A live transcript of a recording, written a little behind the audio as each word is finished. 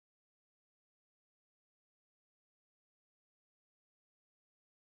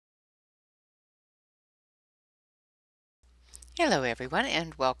Hello everyone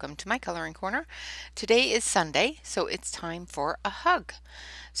and welcome to my coloring corner. Today is Sunday, so it's time for a hug.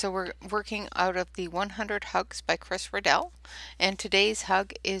 So we're working out of the 100 Hugs by Chris Riddell, and today's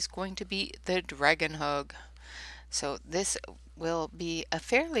hug is going to be the dragon hug. So this will be a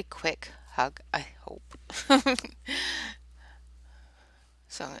fairly quick hug, I hope.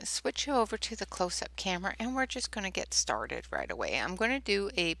 So I'm going to switch you over to the close-up camera and we're just going to get started right away. I'm going to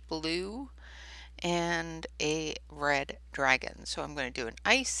do a blue and a red dragon. So I'm going to do an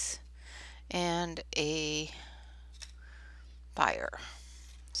ice and a fire.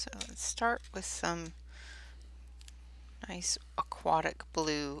 So let's start with some nice aquatic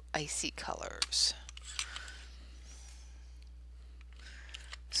blue icy colors.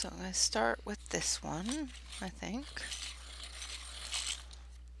 So I'm going to start with this one, I think.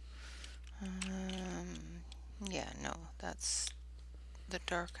 Yeah, no, that's the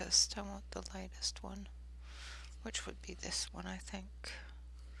darkest. I want the lightest one, which would be this one, I think.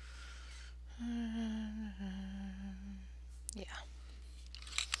 Yeah.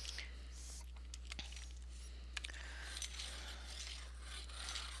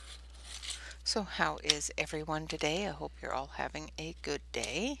 So how is everyone today? I hope you're all having a good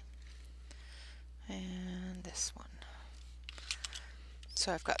day. And this one.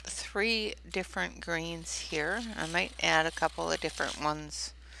 So I've got the 3 different greens here. I might add a couple of different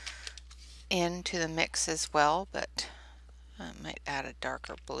ones into the mix as well, but I might add a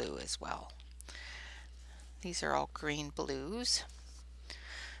darker blue as well. These are all green blues.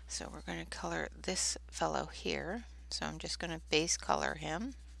 So we're going to color this fellow here. So I'm just going to base color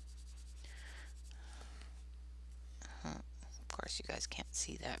him. Of course you guys can't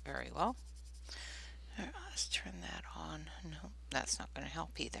see that very well. Let's turn that on. No, that's not going to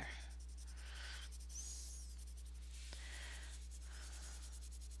help either.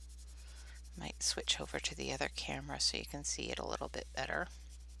 Might switch over to the other camera so you can see it a little bit better.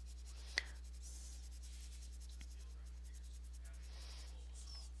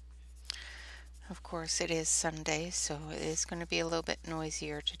 Of course it is Sunday, so it is going to be a little bit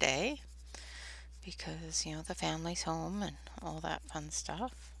noisier today because, you know, the family's home and all that fun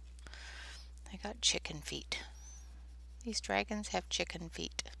stuff. I got chicken feet. These dragons have chicken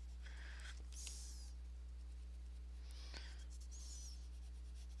feet.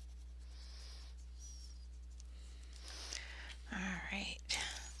 Alright.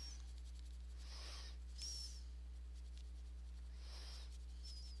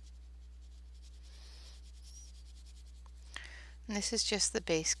 And this is just the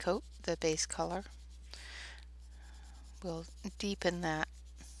base coat, the base color. We'll deepen that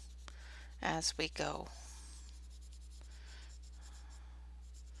as we go.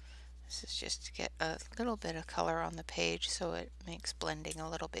 This is just to get a little bit of color on the page so it makes blending a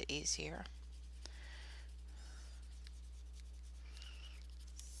little bit easier.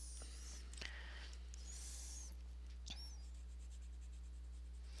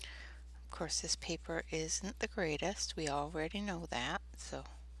 Of course, this paper isn't the greatest. We already know that, so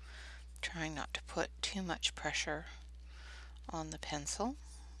trying not to put too much pressure on the pencil.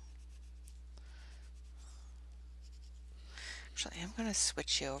 Actually, I'm going to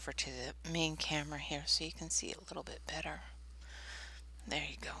switch you over to the main camera here so you can see it a little bit better. There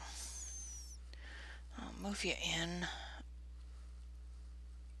you go. I'll move you in.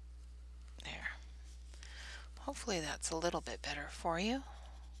 There. Hopefully that's a little bit better for you.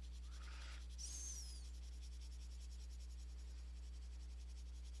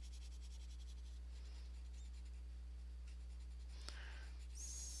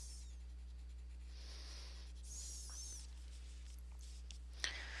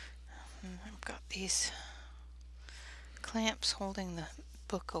 I've got these clamps holding the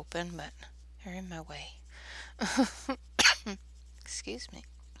book open, but they're in my way. Excuse me.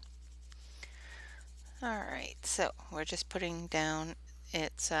 Alright, so we're just putting down,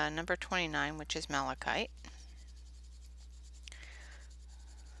 it's number 29, which is malachite.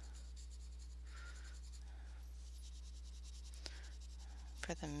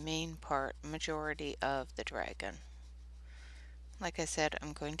 For the main part, majority of the dragon. Like I said,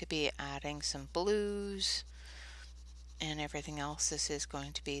 I'm going to be adding some blues and everything else. This is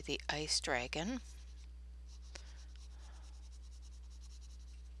going to be the ice dragon.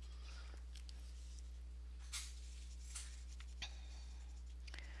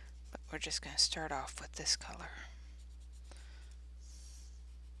 But we're just going to start off with this color.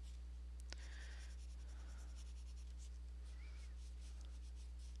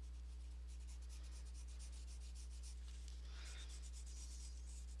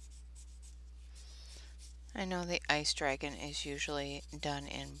 I know the ice dragon is usually done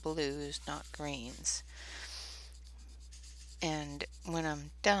in blues, not greens. And when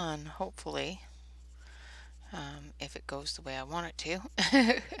I'm done, hopefully, if it goes the way I want it to,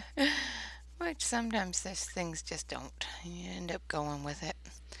 which sometimes these things just don't, you end up going with it.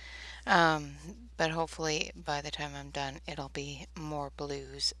 Um, but hopefully by the time I'm done, it'll be more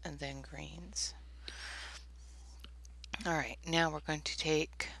blues than greens. Alright, now we're going to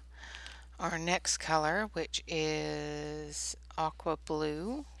take our next color, which is aqua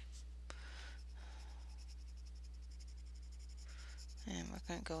blue. And we're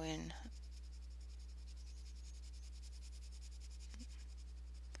going to go in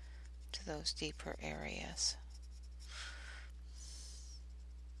to those deeper areas.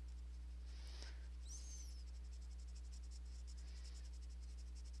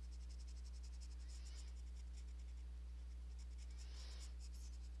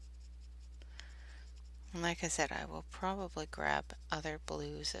 And like I said, I will probably grab other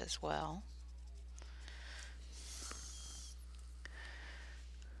blues as well.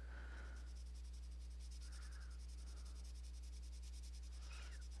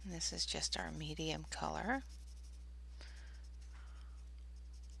 And this is just our medium color.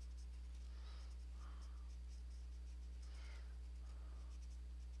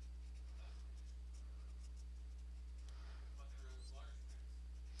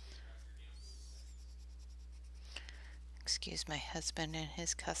 Excuse my husband and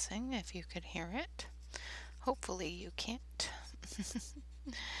his cussing if you could hear it. Hopefully you can't.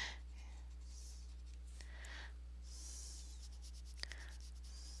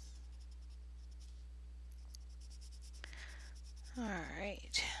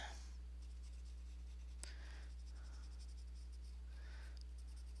 Alright.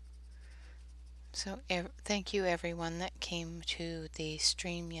 So thank you everyone that came to the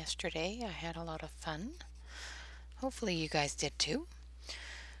stream yesterday. I had a lot of fun. Hopefully you guys did too.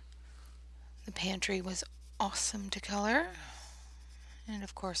 The pantry was awesome to color. And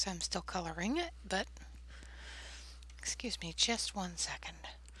of course I'm still coloring it, but excuse me just one second.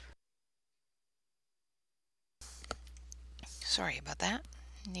 Sorry about that.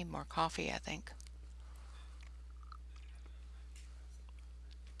 Need more coffee, I think.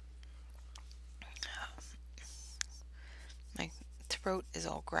 My throat is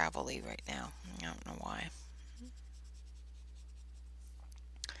all gravelly right now. I don't know why.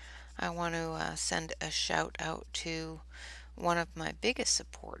 I want to send a shout out to one of my biggest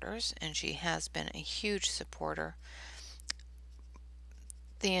supporters, and she has been a huge supporter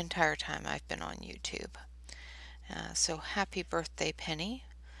the entire time I've been on YouTube. So happy birthday, Penny,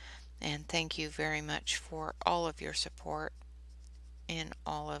 and thank you very much for all of your support in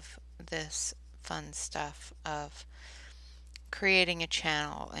all of this fun stuff of creating a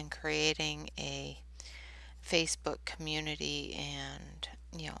channel and creating a Facebook community and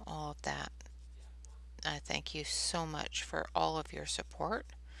all of that. I thank you so much for all of your support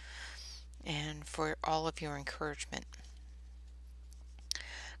and for all of your encouragement.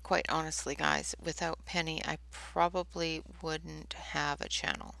 Quite honestly, guys, without Penny, I probably wouldn't have a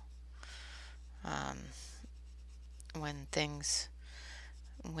channel. When things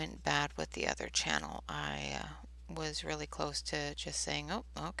went bad with the other channel, I was really close to just saying, oh,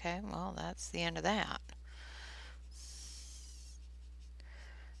 okay, well, that's the end of that.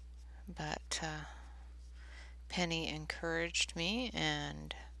 But Penny encouraged me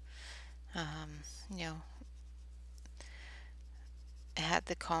and, had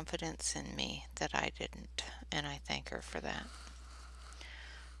the confidence in me that I didn't, and I thank her for that.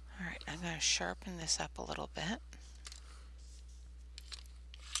 Alright, I'm going to sharpen this up a little bit.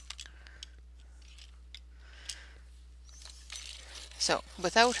 So,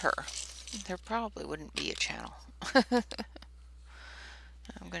 without her, there probably wouldn't be a channel. I'm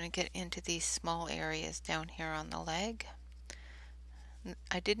going to get into these small areas down here on the leg.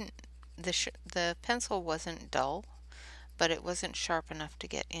 The pencil wasn't dull, but it wasn't sharp enough to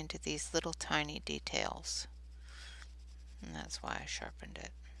get into these little tiny details. And that's why I sharpened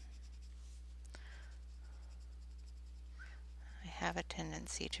it. I have a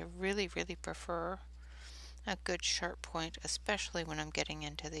tendency to really prefer a good sharp point, especially when I'm getting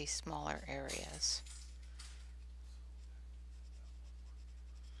into these smaller areas.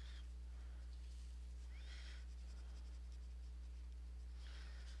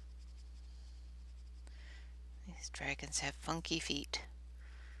 These dragons have funky feet.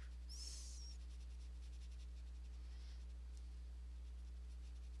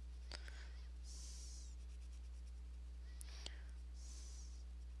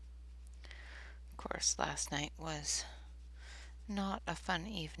 Of course, last night was not a fun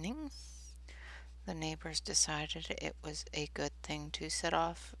evening. The neighbors decided it was a good thing to set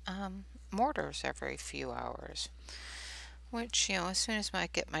off mortars every few hours, which, you know, as soon as I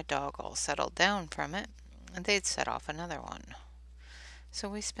get my dog all settled down from it, they'd set off another one. So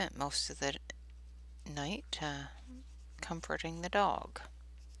we spent most of the night comforting the dog.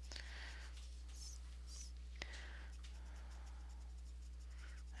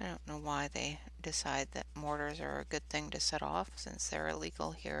 I don't know why they decide that mortars are a good thing to set off since they're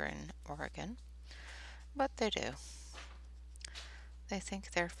illegal here in Oregon, but they do. They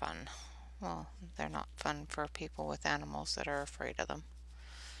think they're fun. Well, they're not fun for people with animals that are afraid of them.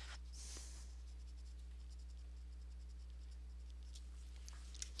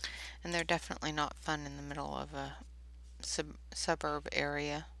 And they're definitely not fun in the middle of a suburb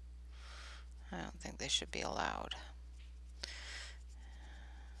area. I don't think they should be allowed.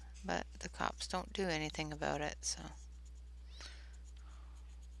 But the cops don't do anything about it, so.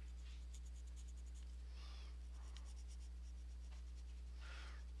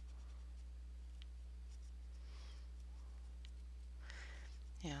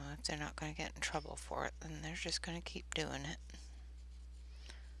 You know, if they're not going to get in trouble for it, then they're just going to keep doing it.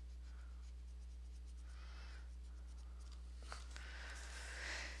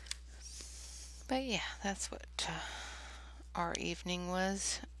 But yeah, that's what our evening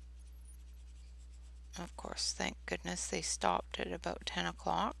was. Of course, thank goodness they stopped at about 10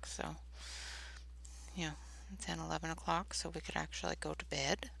 o'clock, so, you know, 10, 11 o'clock, so we could actually go to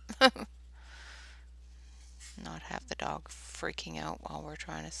bed. Not have the dog freaking out while we're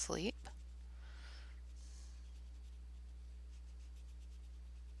trying to sleep.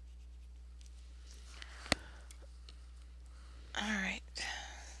 Alright,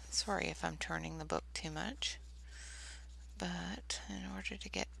 sorry if I'm turning the book too much, but in order to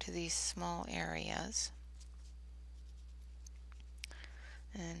get to these small areas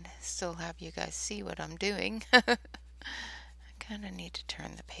and still have you guys see what I'm doing, I kind of need to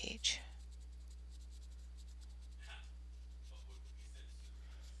turn the page.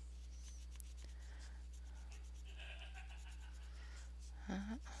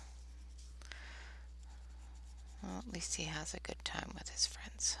 Well, at least he has a good time with his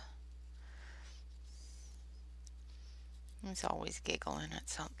friends. He's always giggling at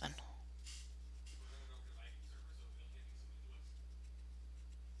something.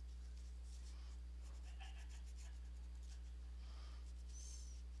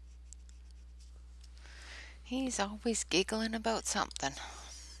 He's always giggling about something.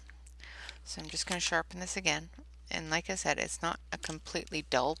 So I'm just going to sharpen this again. And like I said, it's not a completely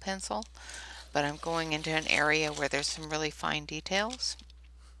dull pencil, but I'm going into an area where there's some really fine details.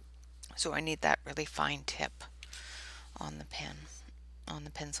 So I need that really fine tip on the pen, on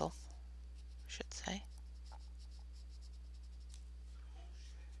the pencil, I should say.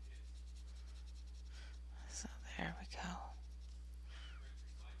 So there we go.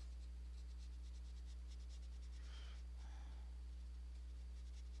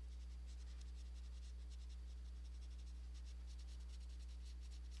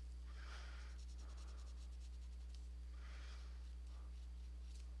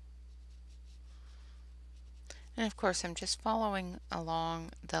 And of course, I'm just following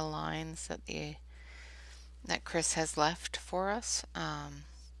along the lines that Chris has left for us.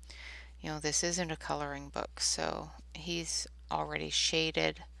 You know, this isn't a coloring book, so he's already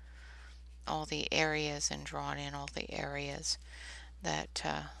shaded all the areas and drawn in all the areas that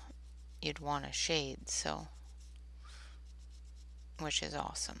you'd want to shade, so, which is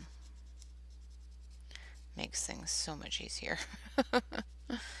awesome. Makes things so much easier.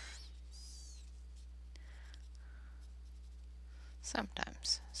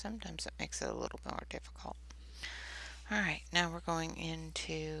 Sometimes it makes it a little more difficult. Alright, now we're going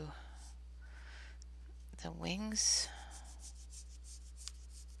into the wings.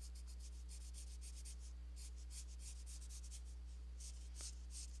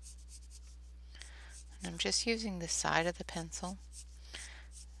 And I'm just using the side of the pencil,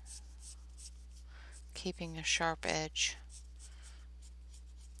 keeping a sharp edge,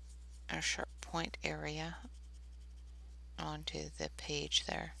 a sharp point area onto the page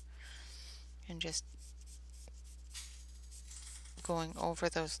there, and just going over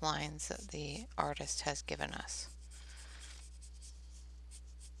those lines that the artist has given us.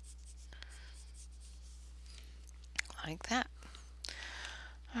 Like that.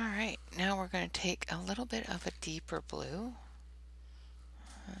 Alright, now we're going to take a little bit of a deeper blue.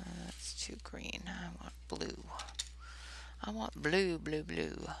 That's too green. I want blue. I want blue, blue,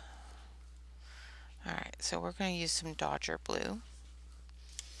 blue. Alright, so we're going to use some Dodger blue.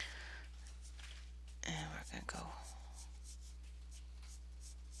 And we're going to go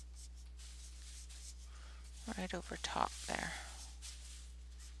right over top there.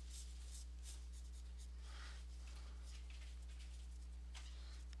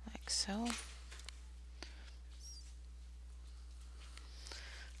 so.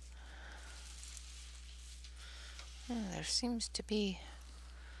 There seems to be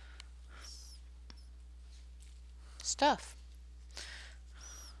stuff.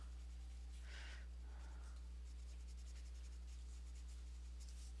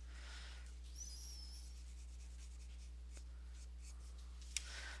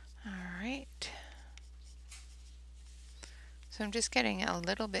 All right. So I'm just getting a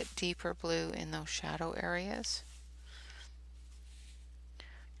little bit deeper blue in those shadow areas.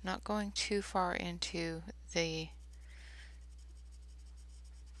 Not going too far into the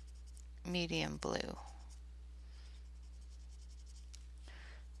medium blue.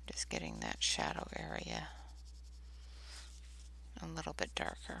 Just getting that shadow area a little bit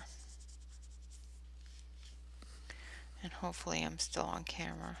darker. And hopefully I'm still on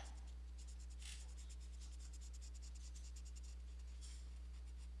camera.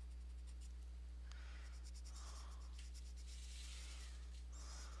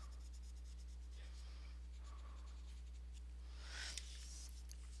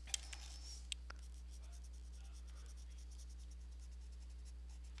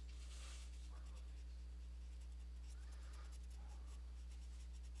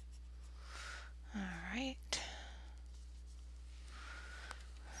 All right.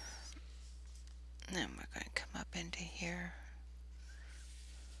 Then we're going to come up into here.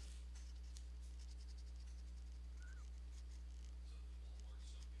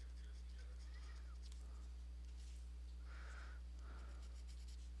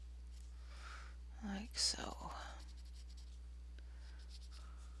 Like so.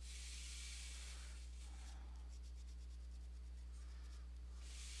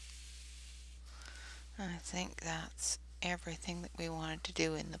 I think that's everything that we wanted to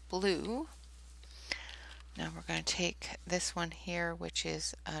do in the blue. Now we're going to take this one here, which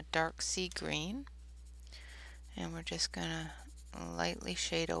is a dark sea green, and we're just going to lightly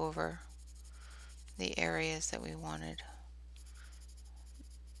shade over the areas that we wanted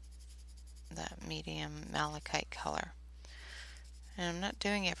that medium malachite color. And I'm not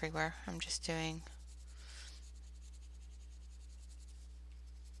doing everywhere, I'm just doing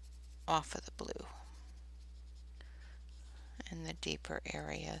off of the blue in the deeper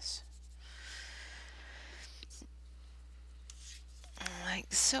areas.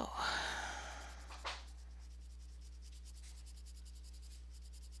 Like so.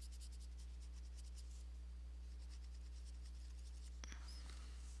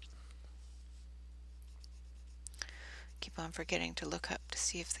 Keep on forgetting to look up to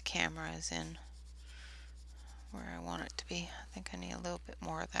see if the camera is in where I want it to be. I think I need a little bit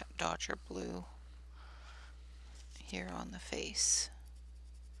more of that Dodger blue here on the face.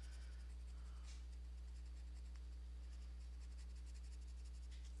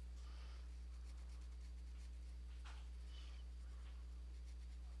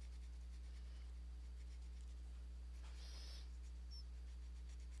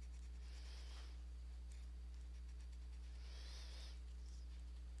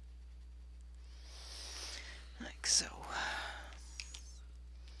 Like so.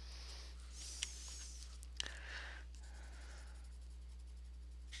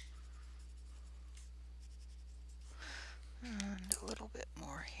 And a little bit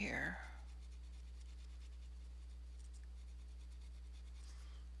more here.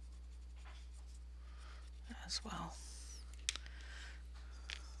 As well.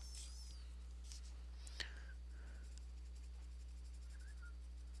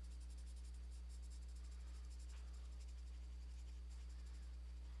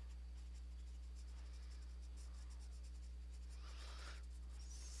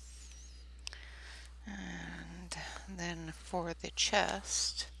 And then for the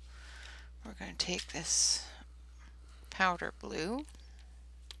chest, we're going to take this powder blue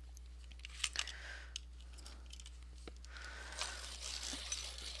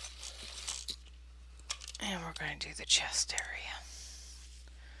and we're going to do the chest area.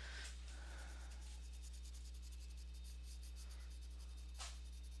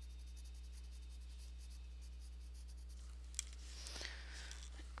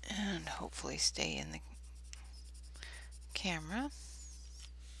 And hopefully stay in the camera.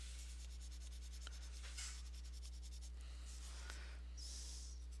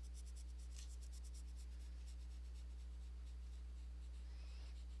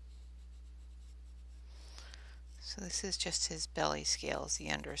 So this is just his belly scales,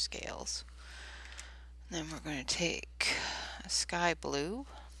 the under scales. Then we're going to take a sky blue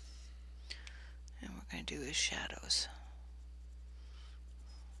and we're going to do his shadows.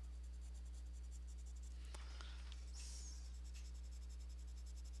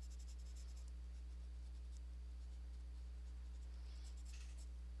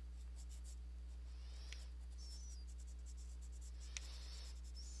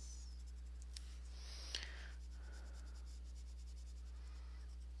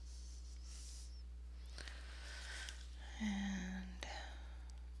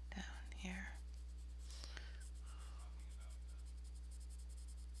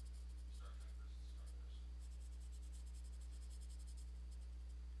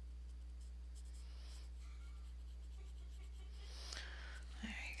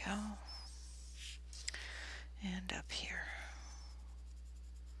 go. And up here.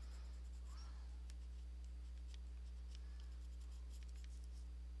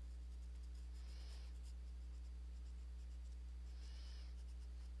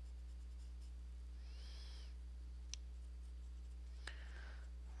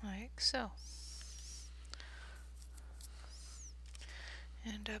 Like so.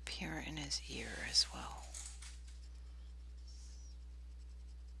 And up here in his ear as well.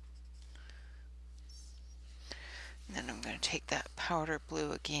 And then I'm going to take that powder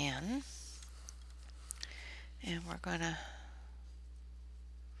blue again, and we're going to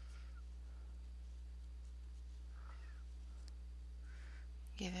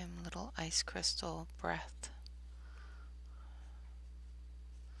give him little ice crystal breath.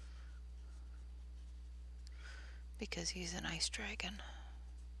 Because he's an ice dragon.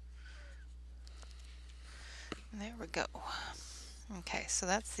 And there we go. Okay, so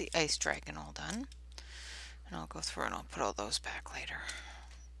that's the ice dragon all done. And I'll go through and I'll put all those back later.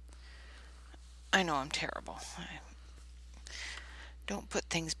 I know I'm terrible. I don't put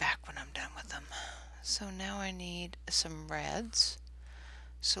things back when I'm done with them. So now I need some reds.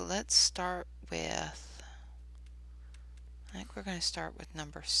 So let's start with, I think we're going to start with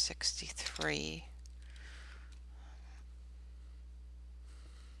number 63.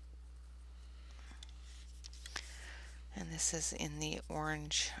 And this is in the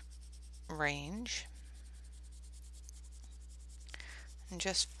orange range. And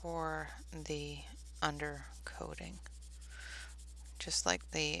just for the undercoating, just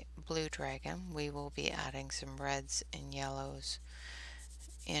like the blue dragon, we will be adding some reds and yellows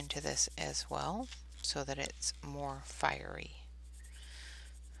into this as well, so that it's more fiery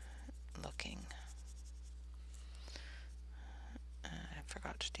looking. I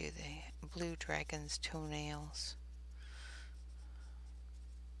forgot to do the blue dragon's toenails.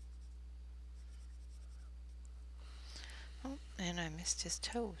 Oh, and I missed his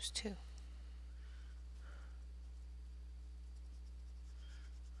toes too.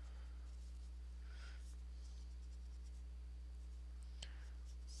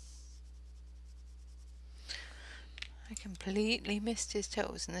 I completely missed his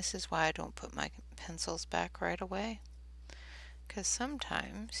toes, and this is why I don't put my pencils back right away. Because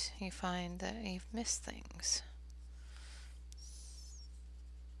sometimes you find that you've missed things.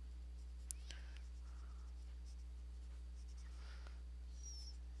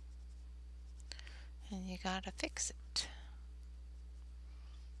 And you gotta fix it.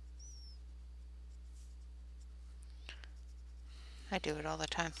 I do it all the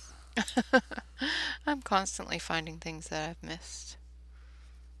time. I'm constantly finding things that I've missed.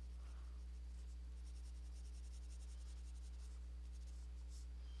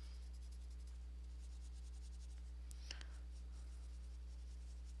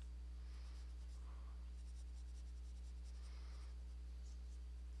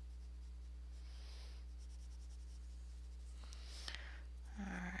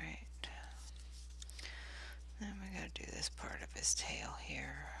 Alright. Then we gotta do this part of his tail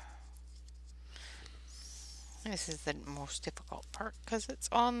here. This is the most difficult part because it's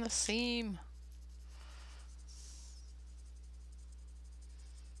on the seam.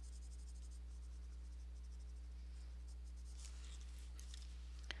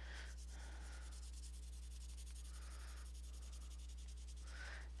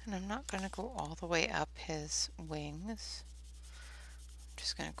 And I'm not going to go all the way up his wings. I'm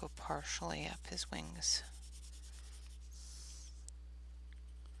just going to go partially up his wings.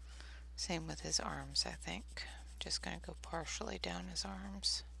 Same with his arms, I think. I'm just going to go partially down his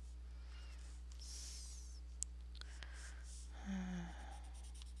arms.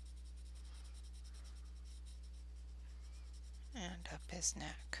 And up his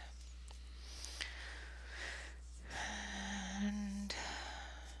neck. And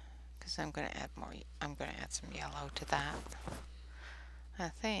because I'm going to add more, I'm going to add some yellow to that. I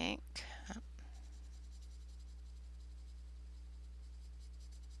think.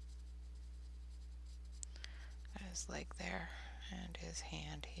 His leg there and his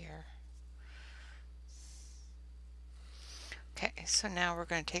hand here. Okay, so now we're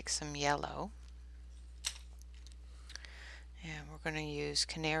going to take some yellow and we're going to use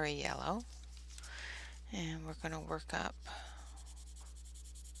canary yellow, and we're going to work up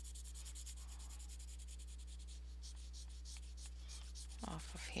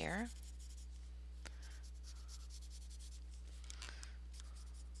off of here.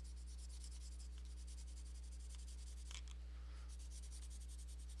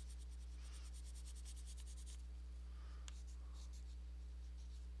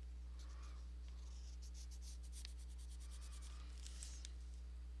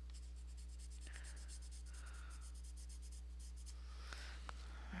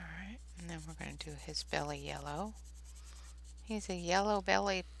 do his belly yellow. He's a yellow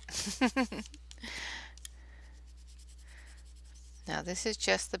belly. Now this is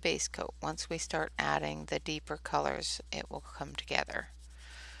just the base coat. Once we start adding the deeper colors, it will come together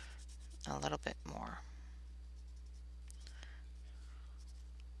a little bit more.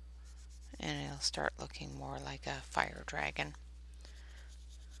 And it'll start looking more like a fire dragon.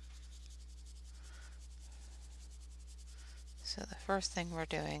 So the first thing we're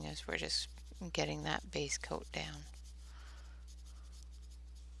doing is we're just getting that base coat down.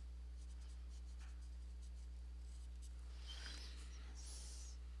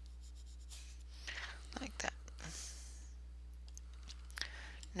 Like that.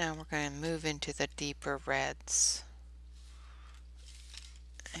 Now we're going to move into the deeper reds.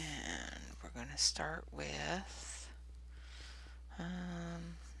 And we're going to start with, no,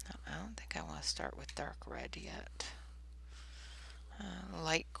 I don't think I want to start with dark red yet.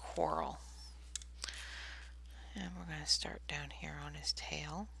 Light coral. And we're going to start down here on his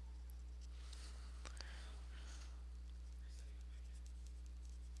tail.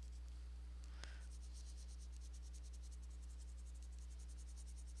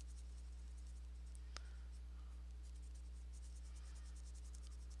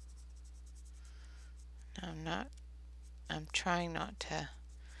 I'm trying not to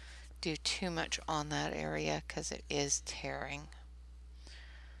do too much on that area because it is tearing.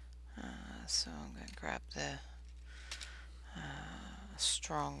 So I'm going to grab the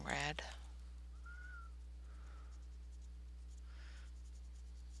strong red.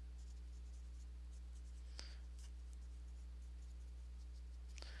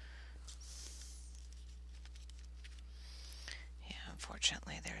 Yeah,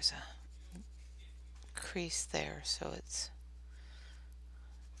 unfortunately there's a crease there, so it's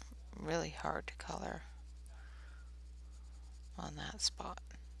really hard to color on that spot.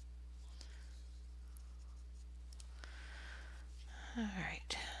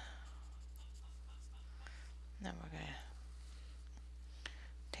 Alright. Now we're going to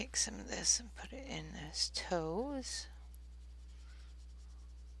take some of this and put it in his toes.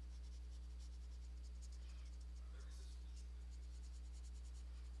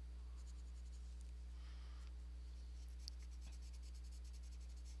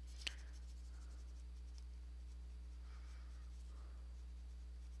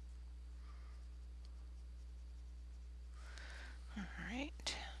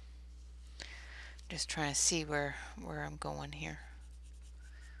 Alright. Just trying to see where I'm going here.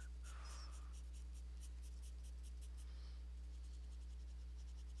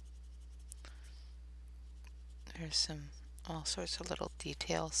 There's all sorts of little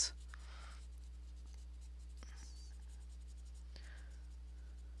details.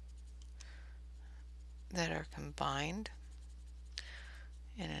 That are combined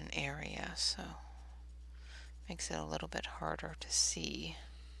in an area, so makes it a little bit harder to see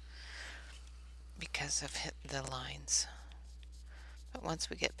because of the lines. But once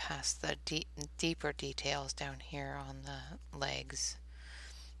we get past the deeper details down here on the legs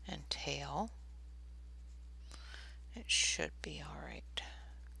and tail, it should be alright,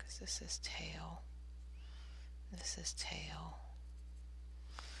 because this is tail, this is tail.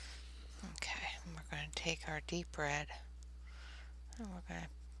 Okay, and we're going to take our deep red and we're going to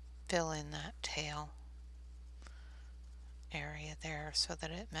fill in that tail area there so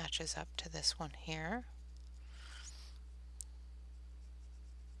that it matches up to this one here.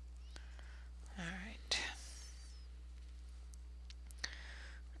 Alright.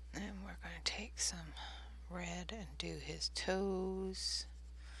 And we're going to take some red and do his toes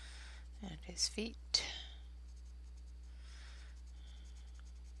and his feet.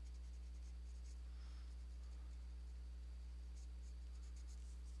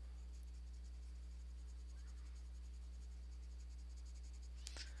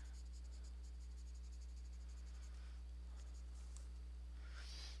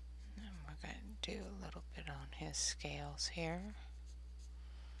 And we're going to do a little bit on his scales here.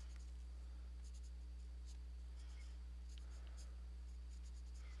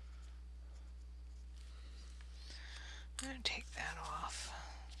 I'm going to take that off.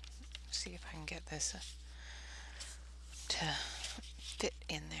 See if I can get this to fit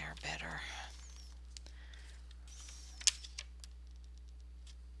in there better.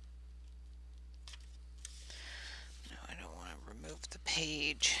 No, I don't want to remove the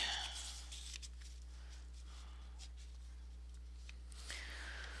page.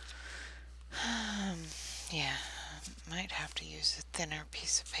 Yeah, might have to use a thinner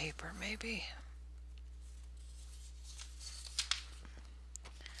piece of paper maybe.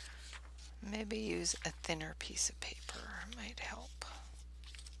 Maybe use a thinner piece of paper might help.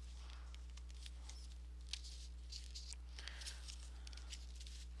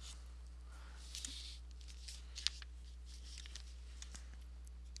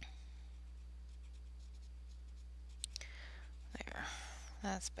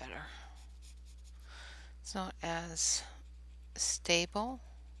 That's better. It's not as stable,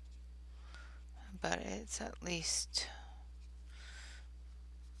 but it's at least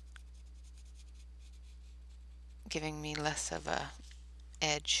giving me less of a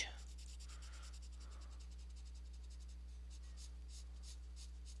edge.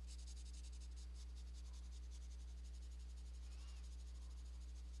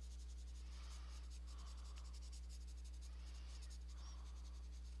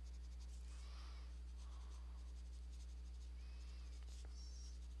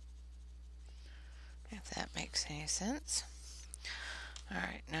 If that makes any sense.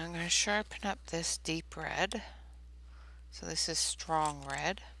 Alright, now I'm going to sharpen up this deep red. So this is strong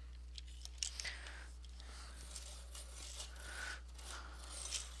red.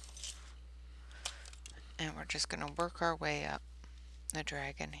 And we're just going to work our way up the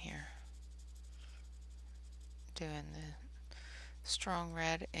dragon here. Doing the strong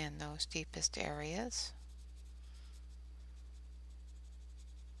red in those deepest areas.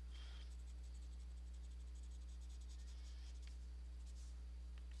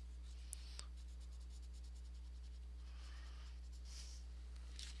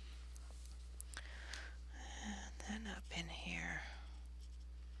 And then up in here.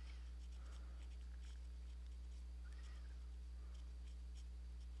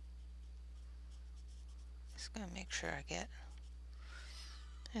 Just going to make sure I get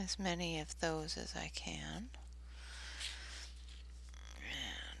as many of those as I can.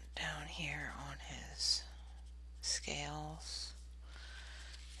 And down here on his scales.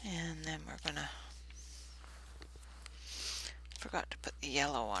 And then we're going to, forgot to put the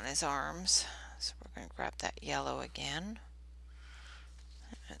yellow on his arms. So we're going to grab that yellow again.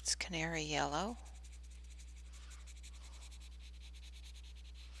 It's canary yellow.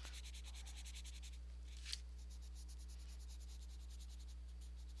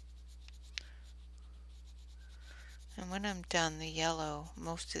 And when I'm done, the yellow,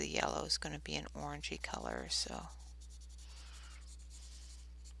 most of the yellow is going to be an orangey color, so.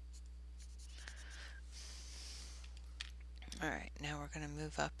 Alright, now we're going to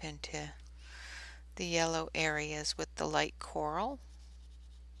move up into the yellow areas with the light coral.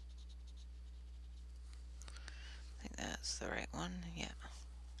 I think that's the right one, yeah.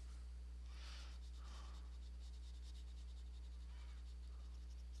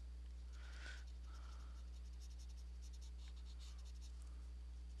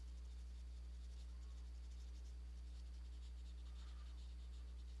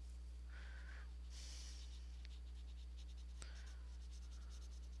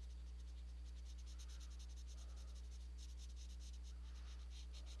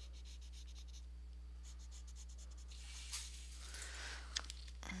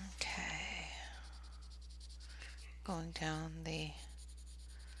 Okay. Going down the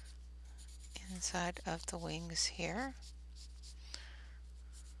inside of the wings here.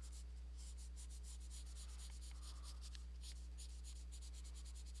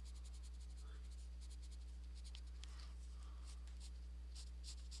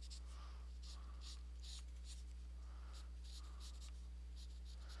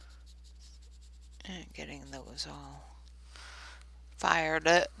 And getting those all fired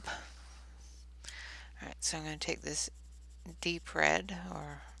up. Alright, so I'm going to take this deep red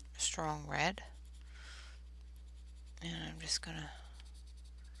or strong red, and I'm just going to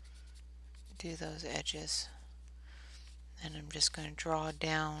do those edges. And I'm just going to draw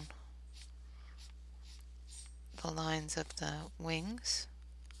down the lines of the wings.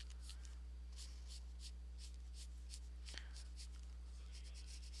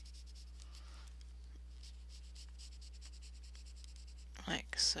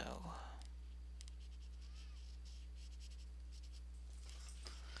 Like so.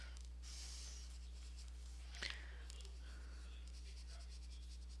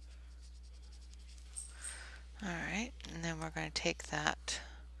 Alright, and then we're going to take that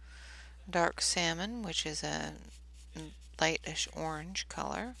dark salmon, which is a lightish orange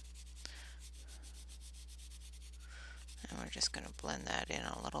color, and we're just going to blend that in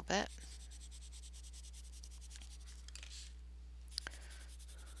a little bit.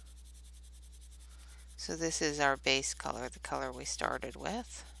 So this is our base color, the color we started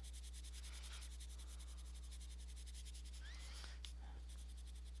with.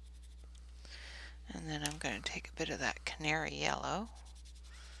 And then I'm going to take a bit of that canary yellow,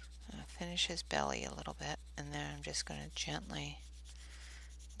 finish his belly a little bit, and then I'm just going to gently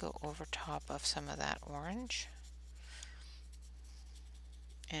go over top of some of that orange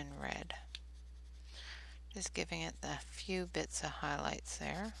and red. Just giving it a few bits of highlights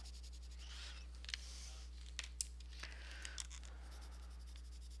there.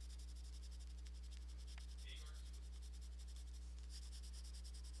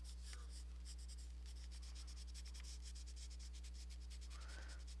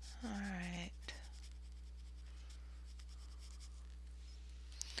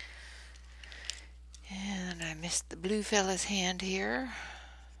 missed the blue fella's hand here.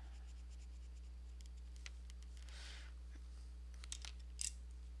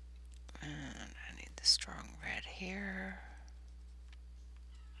 And I need the strong red here.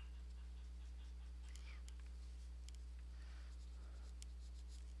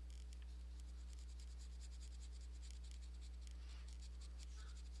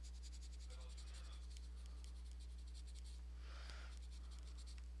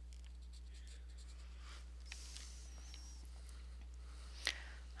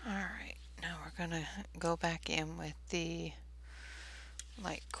 Alright, now we're going to go back in with the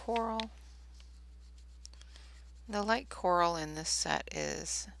light coral. The light coral in this set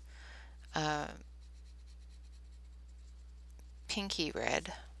is pinky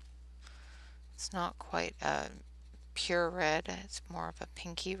red. It's not quite a pure red, it's more of a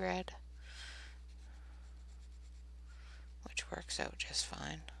pinky red, which works out just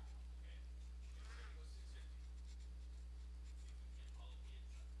fine.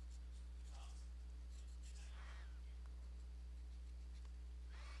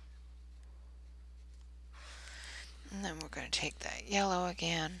 And then we're going to take that yellow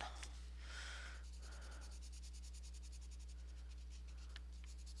again.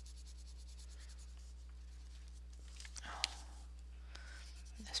 Oh,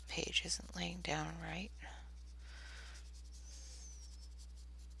 this page isn't laying down right.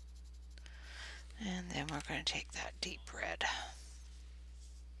 And then we're going to take that deep red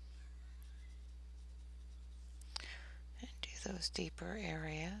and do those deeper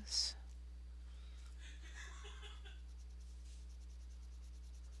areas.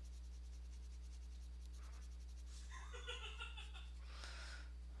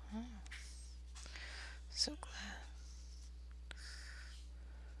 So glad.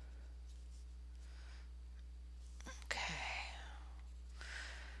 Okay.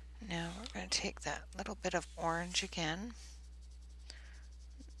 Now we're going to take that little bit of orange again.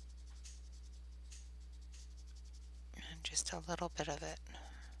 And just a little bit of it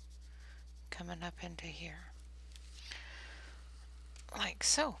coming up into here. Like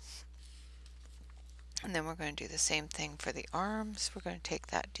so. And then we're going to do the same thing for the arms. We're going to take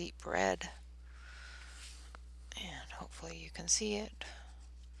that deep red. And hopefully you can see it.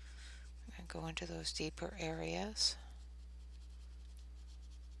 And go into those deeper areas.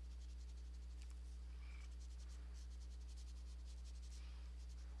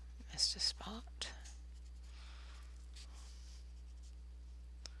 Missed a spot.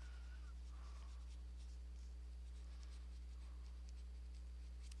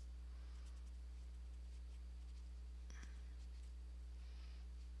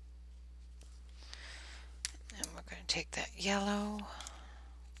 And we're going to take that yellow.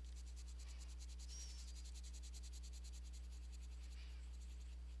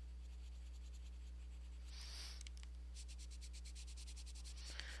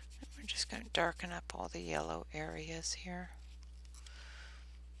 We're just going to darken up all the yellow areas here.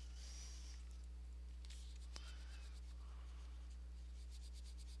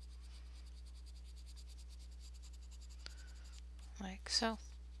 Like so.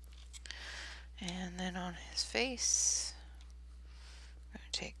 And then on his face, I'm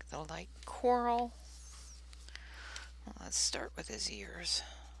going to take the light coral. Well, let's start with his ears.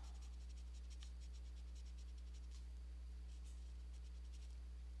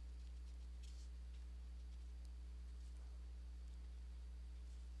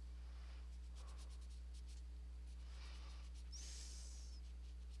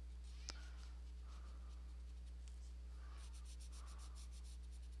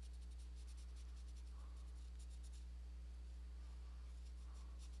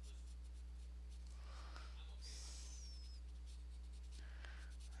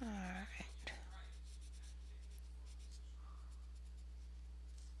 Alright.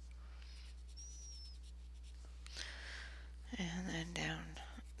 And then down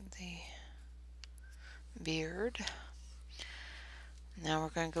the beard. Now we're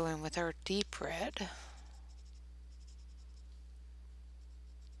going to go in with our deep red.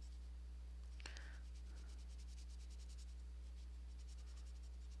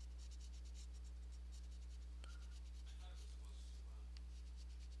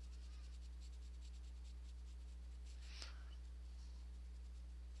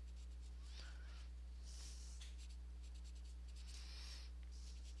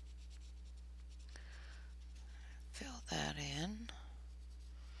 Fill that in.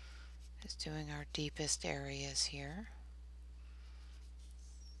 Just doing our deepest areas here.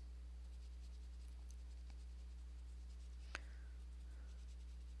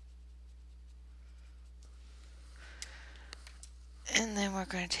 And then we're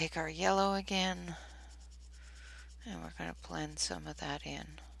going to take our yellow again And we're going to blend some of that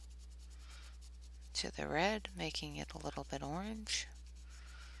in to the red, making it a little bit orange.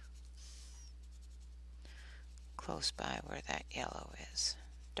 Close by where that yellow is,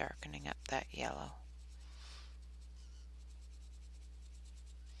 darkening up that yellow.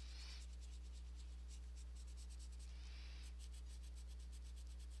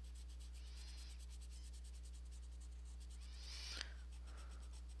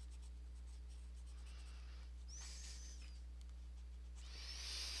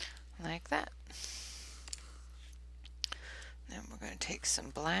 Like that. Then we're going to take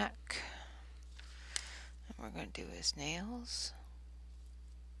some black and we're going to do his nails.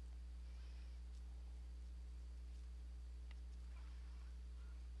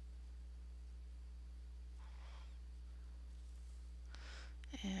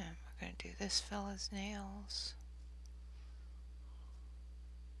 And we're going to do this fella's nails.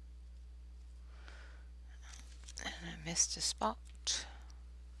 And I missed a spot.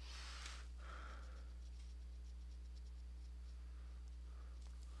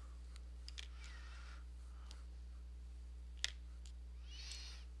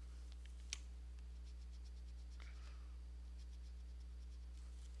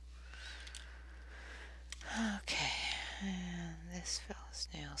 Okay, and this fella's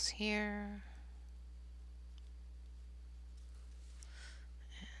nails here.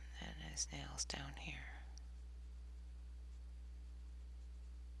 And then his nails down here.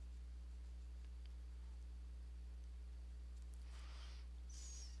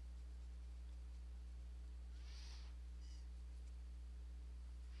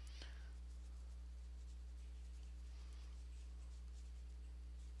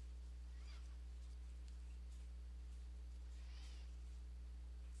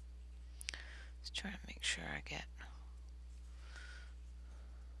 Just trying to make sure I get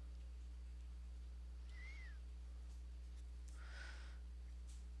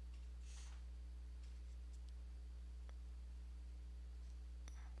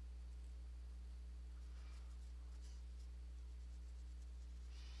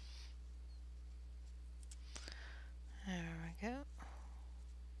there we go.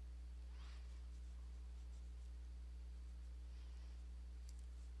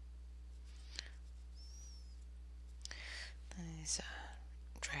 These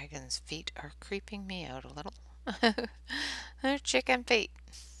dragon's feet are creeping me out a little. They're chicken feet.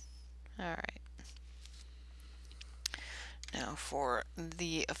 Alright. Now for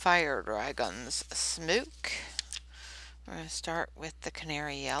the fire dragon's smoke, we're going to start with the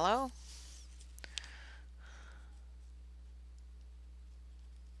canary yellow.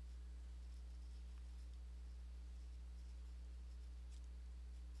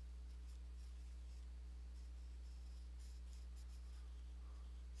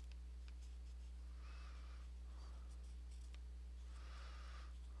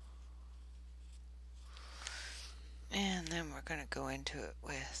 And then we're going to go into it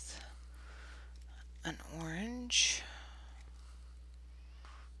with an orange.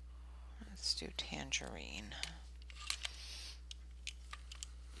 Let's do tangerine.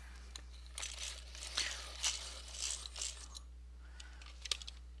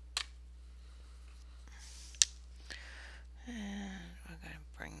 And we're going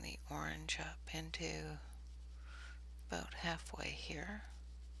to bring the orange up into about halfway here.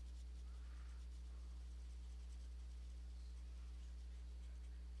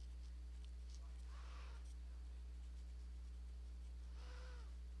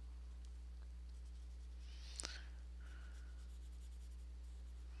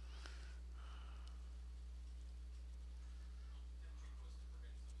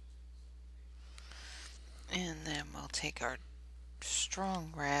 And then we'll take our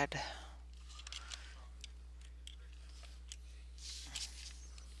strong red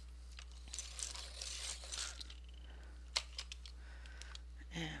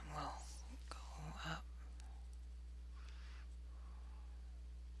and we'll go up.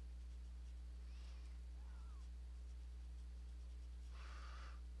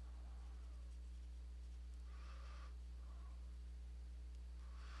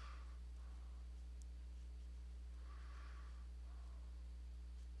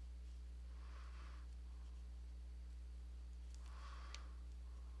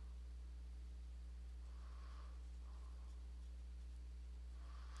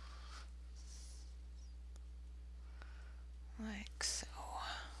 Like so.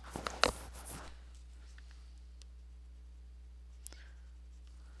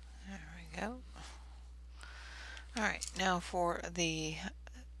 There we go. Alright, now for the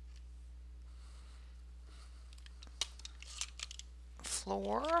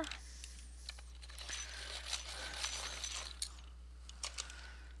floor.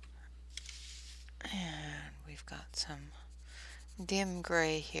 And we've got some dim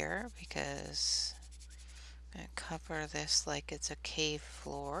gray here because I'm going to cover this like it's a cave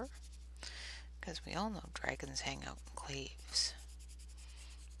floor, because we all know dragons hang out in caves.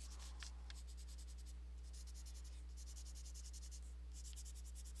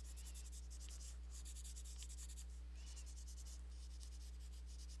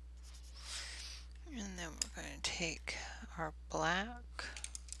 And then we're going to take our black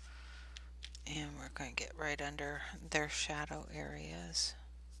and we're going to get right under their shadow areas.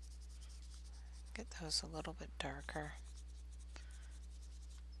 Get those a little bit darker.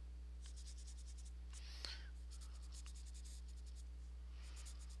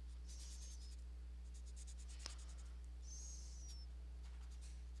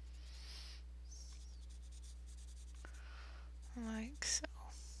 Like so.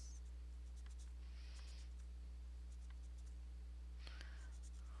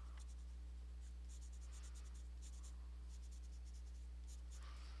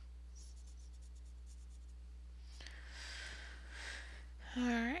 All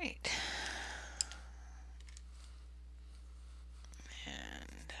right.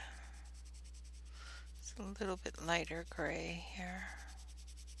 And it's a little bit lighter gray here.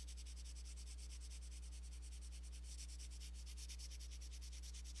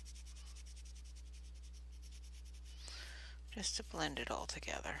 Just to blend it all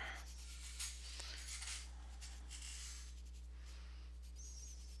together.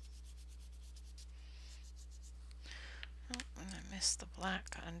 Oh, and I missed the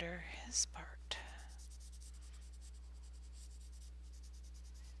black under his part.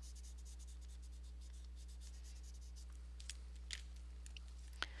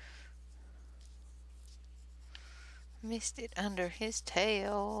 Missed it under his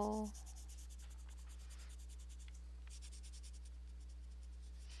tail.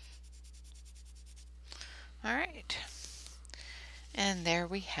 All right. And there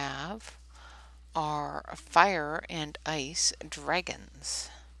we have our fire and ice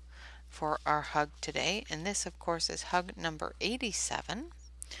dragons for our hug today. And this, of course, is hug number 87.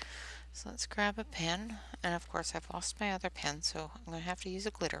 So let's grab a pen. And of course, I've lost my other pen, so I'm going to have to use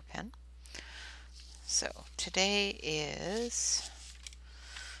a glitter pen. So today is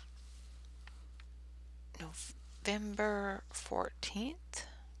November 14th.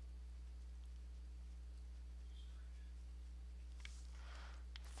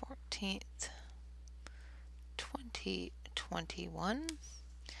 2021,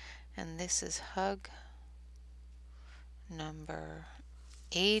 and this is hug number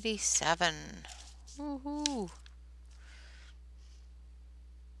 87. Woohoo!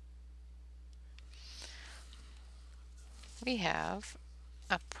 We have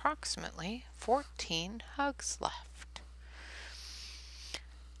approximately 14 hugs left.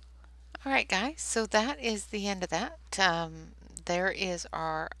 Alright guys, so that is the end of that. There is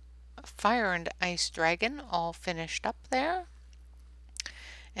our fire and ice dragon all finished up there.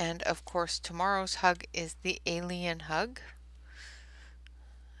 And of course tomorrow's hug is the alien hug.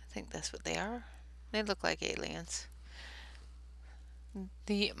 I think that's what they are. They look like aliens.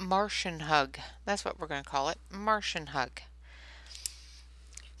 The Martian hug. That's what we're going to call it. Martian hug.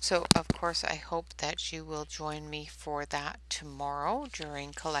 So, of course, I hope that you will join me for that tomorrow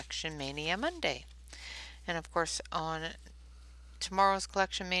during Collection Mania Monday. And, of course, on tomorrow's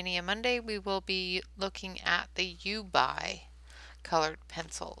Collection Mania Monday, we will be looking at the U-Buy colored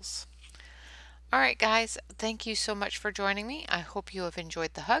pencils. Alright guys, thank you so much for joining me. I hope you have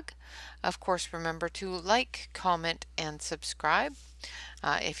enjoyed the hug. Of course, remember to like, comment, and subscribe.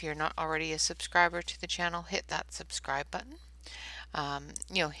 If you're not already a subscriber to the channel, hit that subscribe button.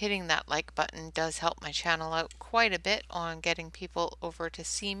 Hitting that like button does help my channel out quite a bit on getting people over to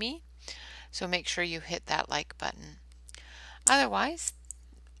see me. So make sure you hit that like button. Otherwise,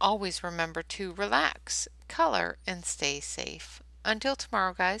 always remember to relax, color, and stay safe. Until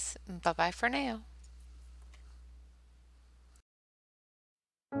tomorrow, guys. Bye-bye for now.